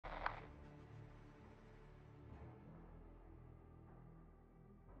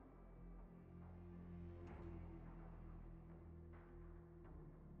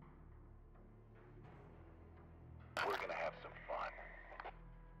We're gonna have some fun.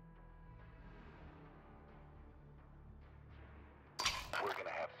 We're gonna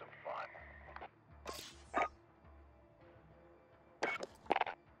have some fun.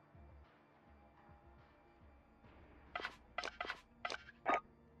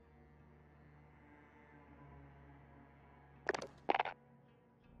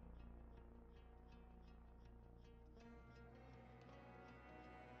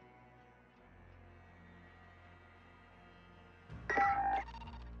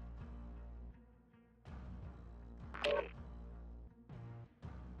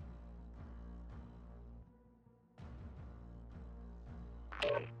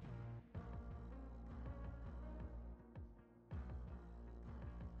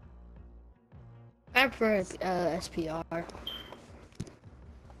 I prefer SPR.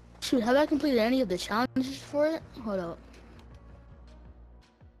 Shoot, have I completed any of the challenges for it? Hold up.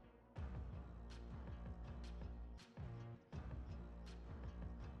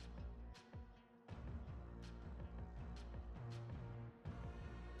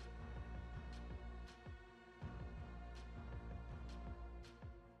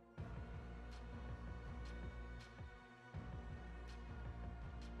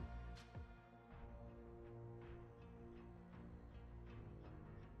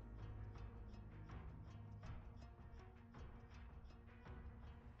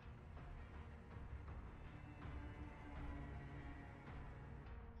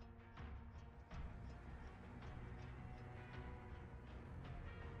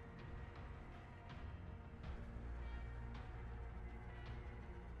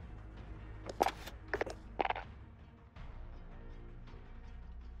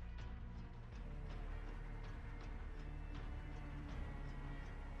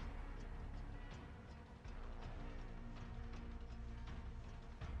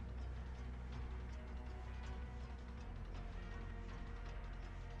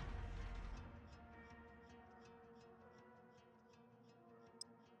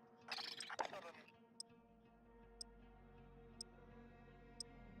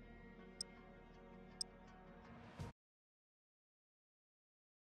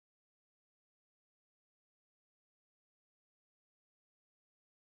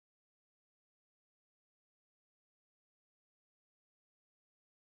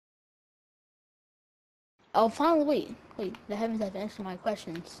 Oh, finally, wait, the heavens have answered my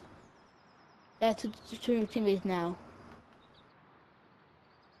questions. That's to your teammates now.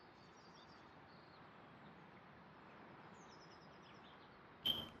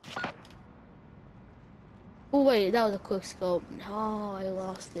 Oh wait, that was a quick scope. Oh, I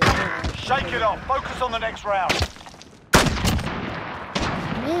lost it. Shake it off. Focus on the next round.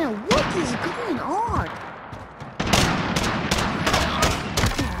 Man, what is going on?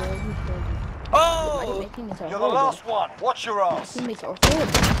 Oh! You're the last one. Watch your ass. Teammates are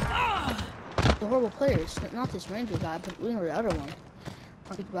horrible. They're horrible players. Not this Ranger guy, but we know the other one. I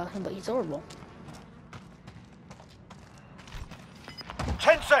don't think about him, but he's horrible.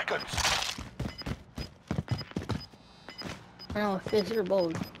 10 seconds. I know, if you're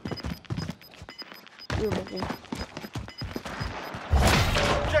bold. You're bold.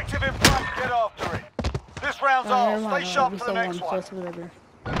 Objective in front. Get after it. This round's ours. Stay sharp for the next one.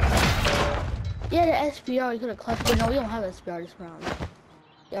 Yeah, the SPR, you could have clutched, but no, we don't have SPR this round.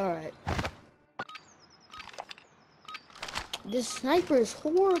 Yeah, alright. This sniper is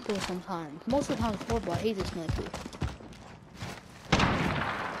horrible sometimes. Most of the time it's horrible. I hate this sniper.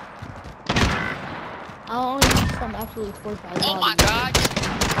 I only use some absolutely fortified. Oh my god!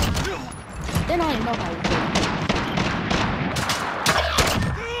 They don't even know how to do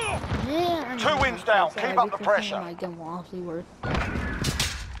it. Yeah, 2 wins down. Keep up the pressure. My gun will honestly work.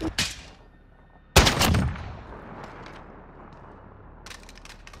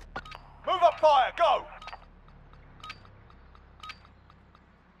 Move up fire. Go.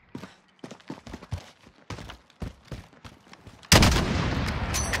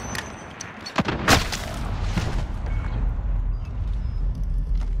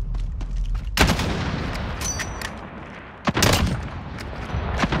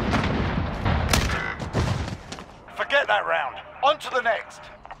 Forget that round. On to the next.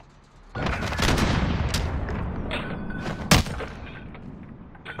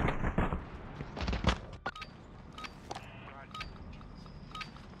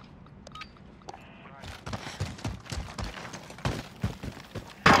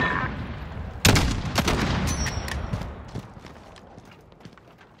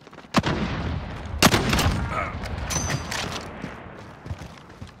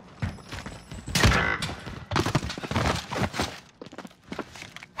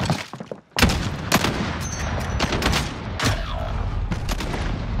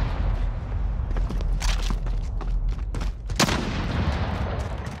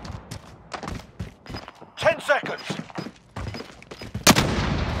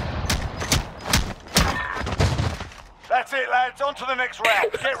 On to the next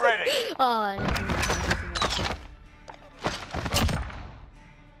round. Get ready. Oh,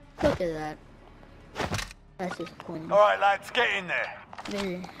 look at that. That's disappointing. All right, lads, get in there.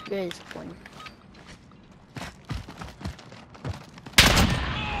 Very, very disappointing.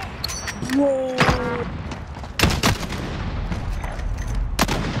 Whoa!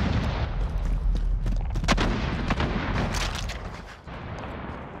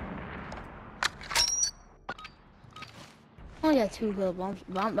 I only got 2 good bombs,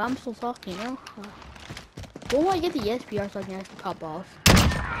 but I'm still talking, you know? When will I get the SPR so I can actually pop off?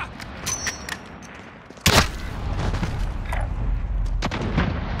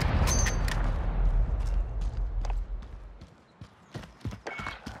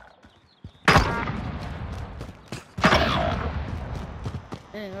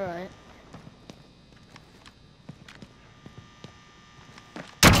 Dang, alright.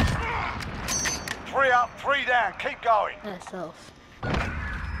 Three up, 3 down. Keep going. That's self.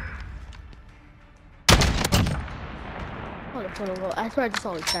 Hold up. I swear I just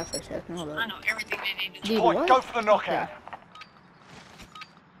saw the chat for a second. Hold I up. know everything they need to do. Dude, Point, what? go for the knockout. Okay.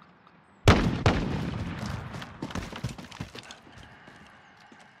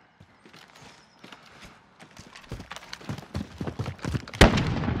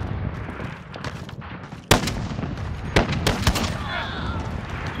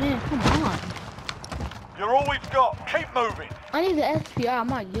 Man, come on. You're all we've got. Keep moving. I need the SPR. I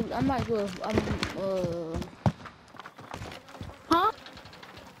might go. Huh?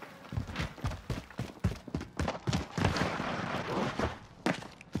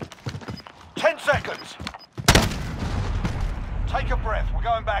 Ten seconds. Take a breath. We're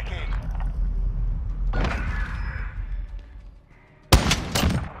going back in.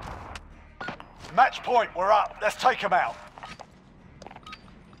 Match point. We're up. Let's take them out.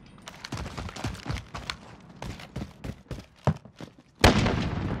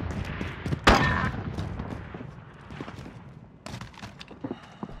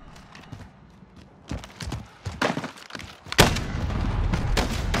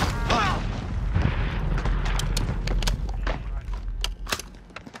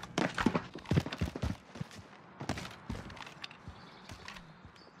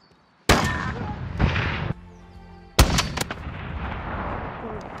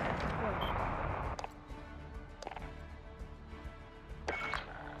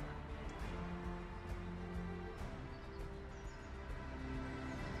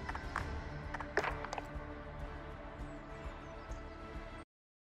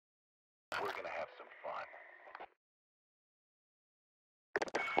 We're gonna have some fun.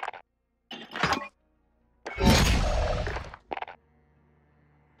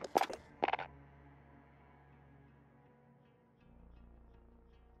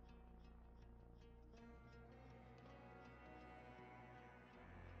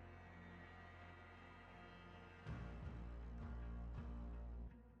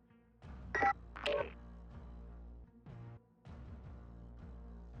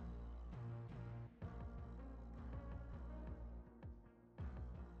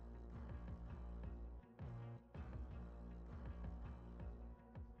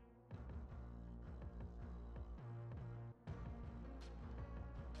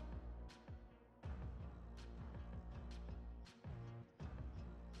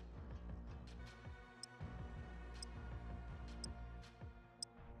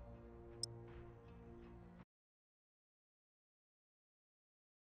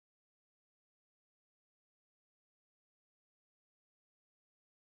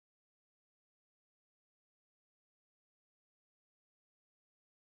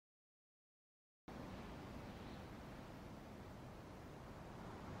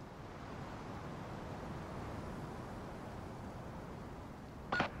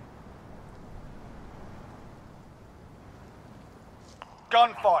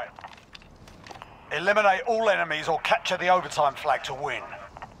 Gunfight. Eliminate all enemies or capture the overtime flag to win.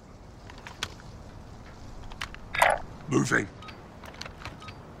 Moving.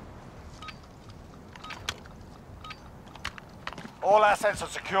 All assets are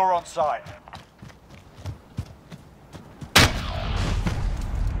secure on site.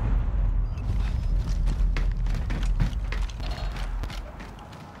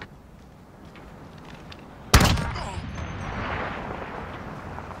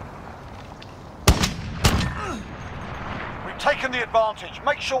 We've taken the advantage.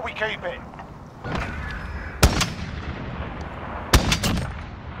 Make sure we keep it.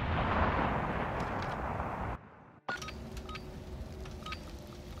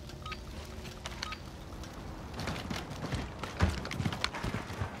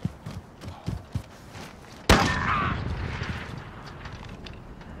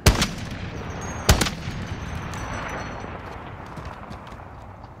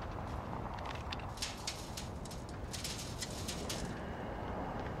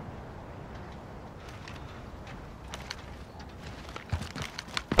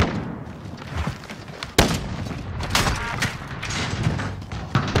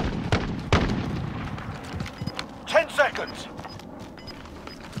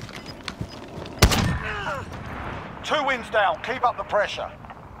 winds down. Keep up the pressure.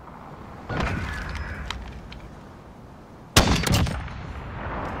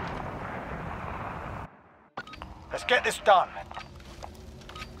 Let's get this done.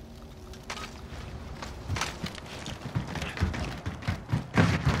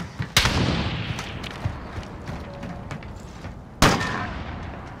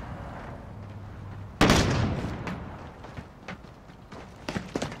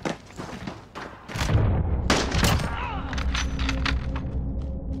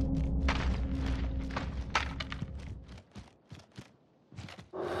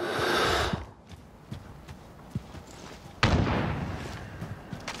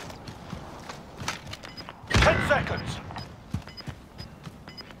 Seconds.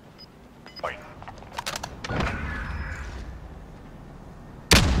 Wait.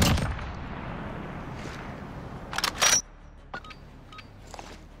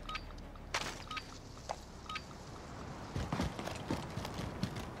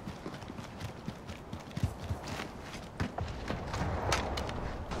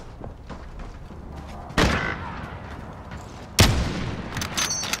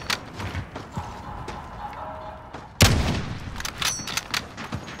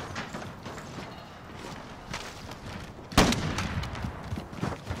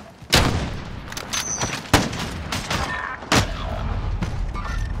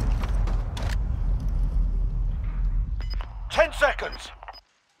 Seconds.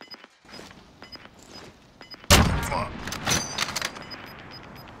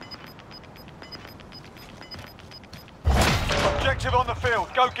 Objective on the field.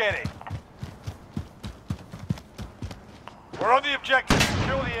 Go get it. We're on the objective.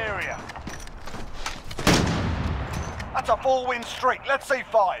 Secure the area. That's a 4-win streak. Let's see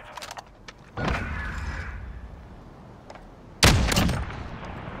 5.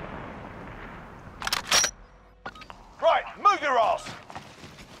 Right, move your ass!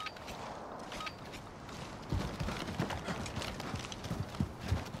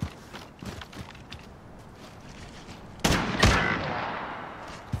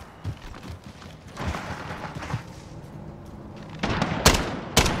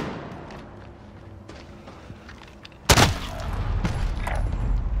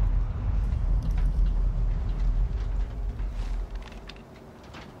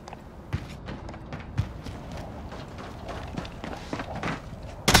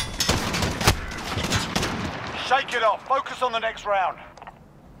 Shake it off. Focus on the next round.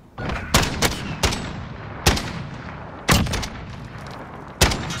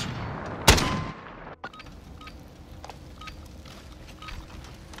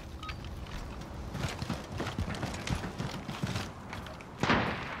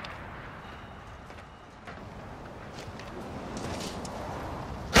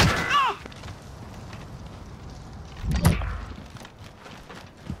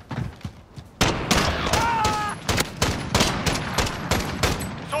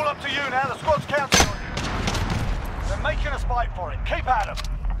 Now the squad's counting on you. They're making us fight for it. Keep at them.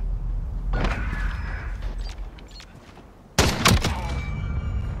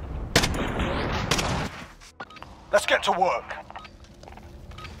 Let's get to work.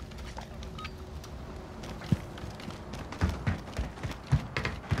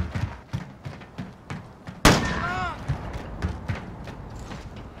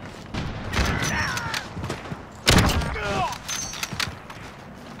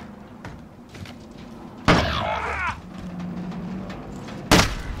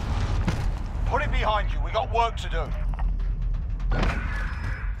 Put it behind you. We got work to do.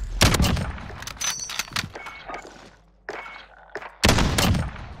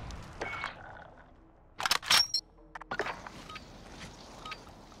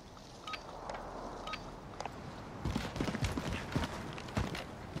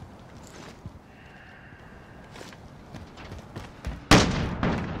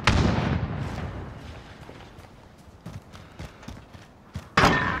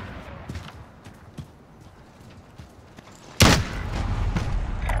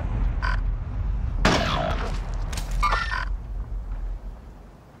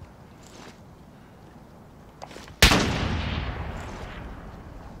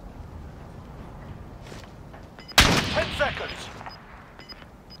 Seconds.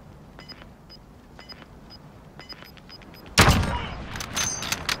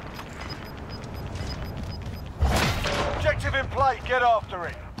 Objective in play. Get after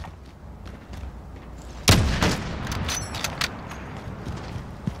it.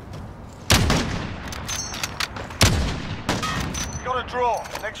 Got a draw.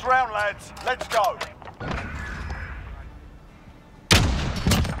 Next round, lads. Let's go.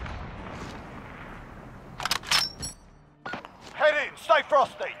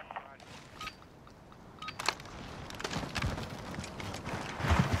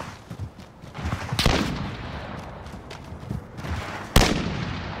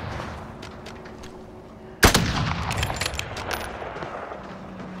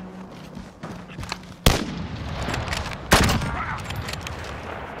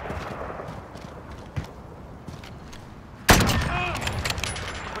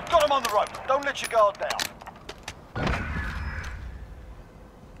 guard down.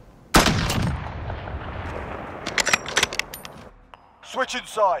 Switching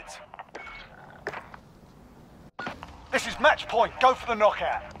sides. This is match point. Go for the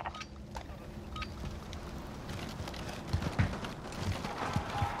knockout.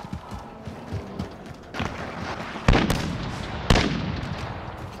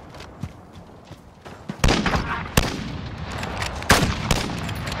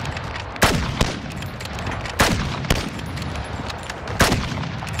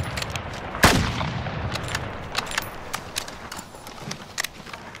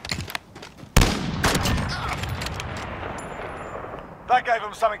 That gave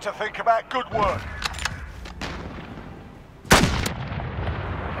them something to think about. Good work.